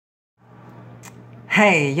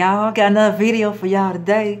Hey, y'all, got another video for y'all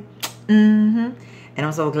today. And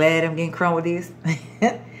I'm so glad I'm getting crunk with this.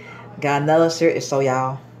 Got another shirt to show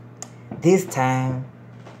y'all. This time,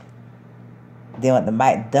 they want the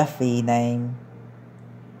Mcduffie name.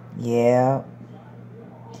 Yeah.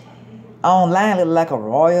 Online, look like a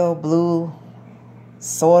royal blue,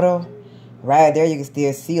 sort of. Right there, you can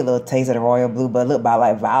still see a little taste of the royal blue, but it look about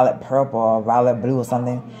like violet purple or violet blue or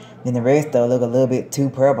something. Then the rest though look a little bit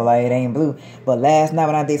too purple, like it ain't blue. But last night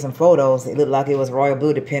when I did some photos, it looked like it was royal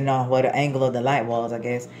blue, depending on what the angle of the light was, I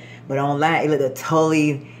guess. But online, it looked a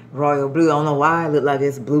totally royal blue. I don't know why. It looked like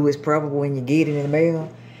it's bluish purple when you get it in the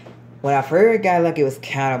mail. When I first got it, like it was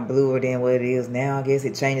kind of bluer than what it is now. I guess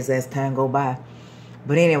it changes as time go by.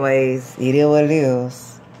 But anyways, it is what it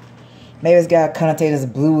is. Maybe it's got connotated as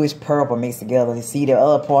bluish purple mixed together. You see the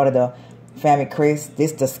other part of the family crest.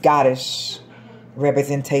 This is the Scottish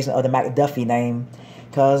representation of the Mcduffie name.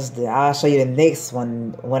 Because I'll show you the next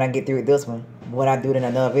one when I get through with this one. When I do it in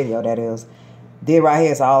another video, that is. This right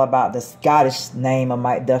here is all about the Scottish name of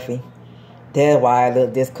Mcduffie. That's why it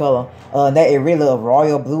look this color. That it really look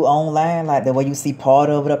royal blue online, like the way you see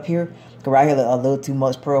part of it up here. Cause right here look a little too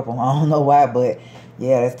much purple. I don't know why, but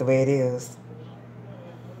yeah, that's the way it is.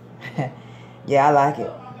 Yeah, I like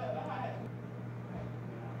it.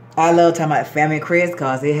 I love talking about family crest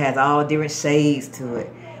because it has all different shades to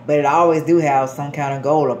it. But it always do have some kind of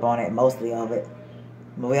gold up on it, mostly of it.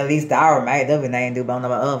 Well, at least our Mcduffie name do, but I don't know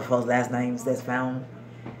about other folks' last names that's found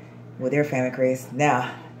with their family crest.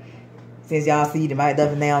 Now, since y'all see the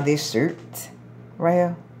Mcduffie name on this shirt right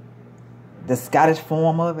here, the Scottish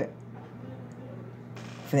form of it,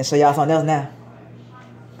 I'm finna show y'all something else now.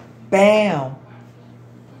 Bam!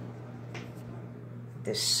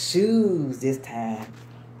 The shoes this time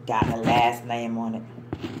got the last name on it.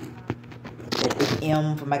 The big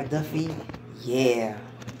M for Mcduffie. Yeah.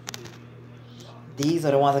 These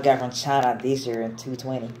are the ones I got from China this year in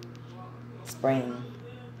 2020. Spring.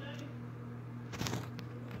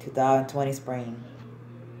 2020 spring.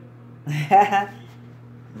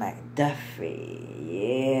 Mcduffie.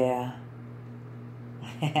 Yeah.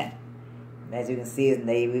 As you can see, it's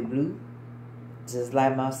navy blue. Just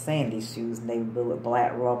like my Sandy shoes, navy blue with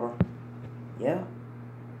black rubber. Yeah.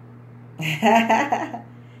 I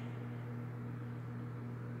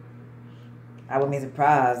wouldn't be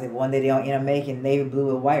surprised if one day they don't end up making navy blue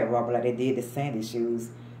with white rubber like they did the Sandy shoes.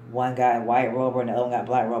 One got white rubber and the other one got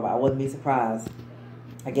black rubber. I wouldn't be surprised.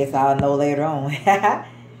 I guess I'll know later on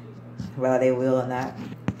whether they will or not.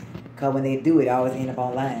 Because when they do, it always end up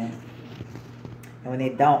online. And when they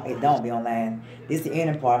don't, it don't be online. This is the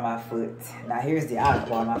inner part of my foot. Now here's the outer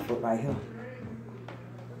part of my foot right here.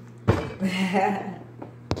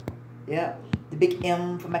 Yep. The big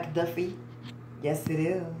M for Mcduffie. Yes, it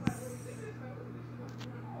is.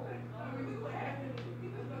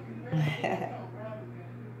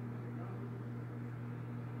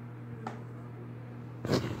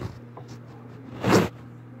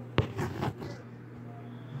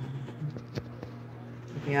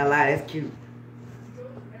 Yeah, I lie, that's cute.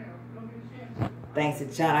 Thanks to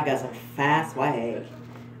John, I got some fast swag.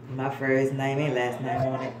 My first name and last name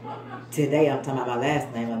on it. Today, I'm talking about my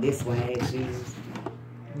last name on this swag shoes.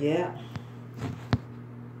 Yeah.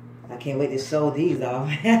 I can't wait to show these off.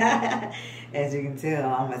 As you can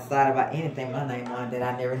tell, I'm excited about anything my name on that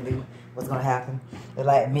I never knew was going to happen. It's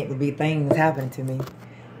like meant to be things happening to me.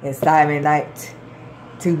 Excitement night.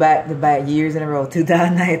 2 back-to-back years in a row.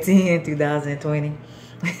 2019, 2020.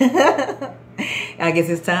 I guess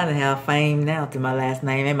it's time to have fame now to my last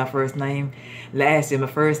name and my first name. Last year, my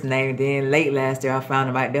first name. Then late last year, I found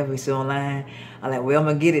a Mcduffie show online. I'm like, well, I'm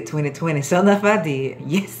going to get it 2020. Sure enough, I did.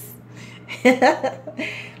 Yes.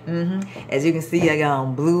 As you can see, I got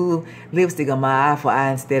on blue lipstick on my eye for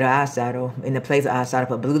eye instead of eyeshadow. In the place of eyeshadow, I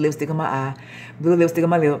put blue lipstick on my eye, blue lipstick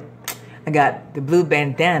on my lip. I got the blue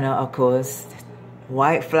bandana, of course.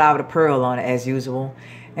 White flower with a pearl on it, as usual.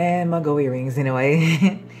 And my gold earrings,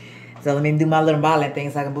 anyway. So let me do my little modeling thing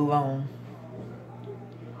so I can move on.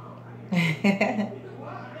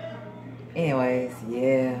 Anyways,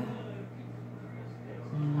 yeah.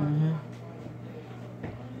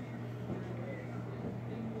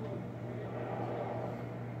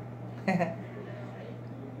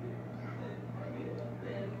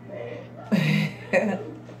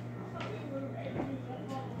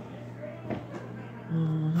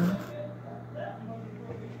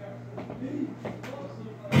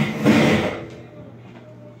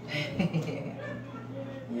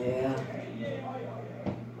 Yeah.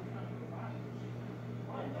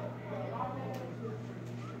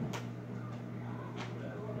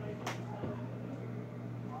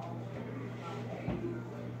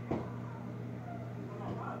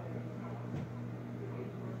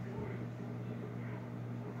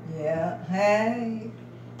 Hey.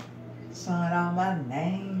 Showing all my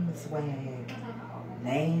name swag.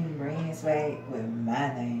 Name brand swag with my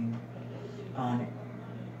name on it.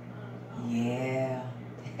 Yeah.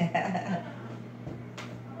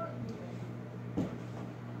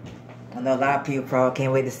 I know a lot of people probably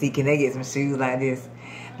can't wait to see can they get some shoes like this.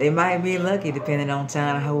 They might be lucky depending on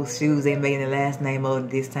China whose shoes they making the last name of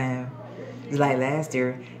this time. It's like last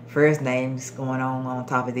year, first names going on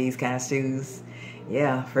top of these kind of shoes.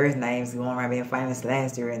 Yeah, first names going around being famous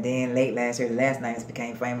last year, and then late last year the last names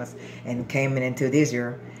became famous and came into this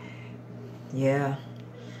year. Yeah.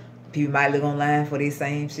 People might look online for these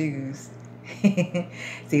same shoes.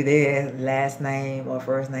 See their last name or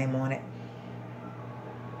first name on it.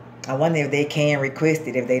 I wonder if they can request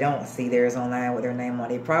it if they don't see theirs online with their name on it.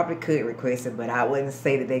 They probably could request it, but I wouldn't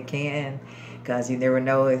say that they can, because you never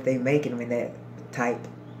know if they making them in that type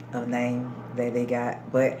of name that they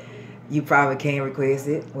got. But you probably can request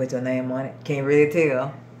it with your name on it. Can't really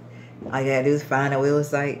tell. All you gotta do is find a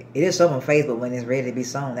website. It is show on Facebook when it's ready to be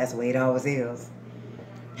shown. That's the way it always is.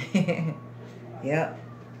 Yep.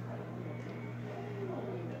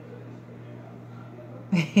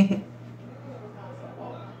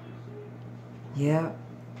 Yeah.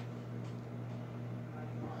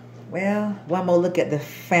 Well, one more look at the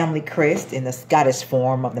family crest in the Scottish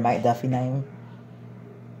form of the Mcduffie name.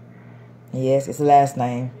 Yes, it's the last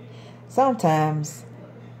name. Sometimes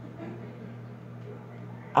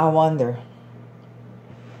I wonder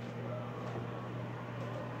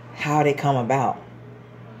how they come about.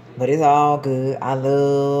 But it's all good. I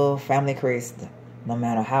love family crest, no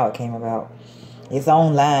matter how it came about. It's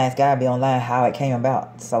online. It's gotta be online how it came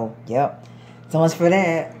about. So, yep. So much for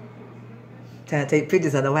that. Trying to take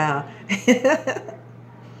pictures of the wow.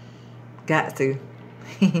 Got to.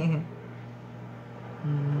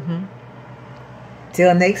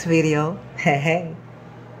 Till next video. Hey.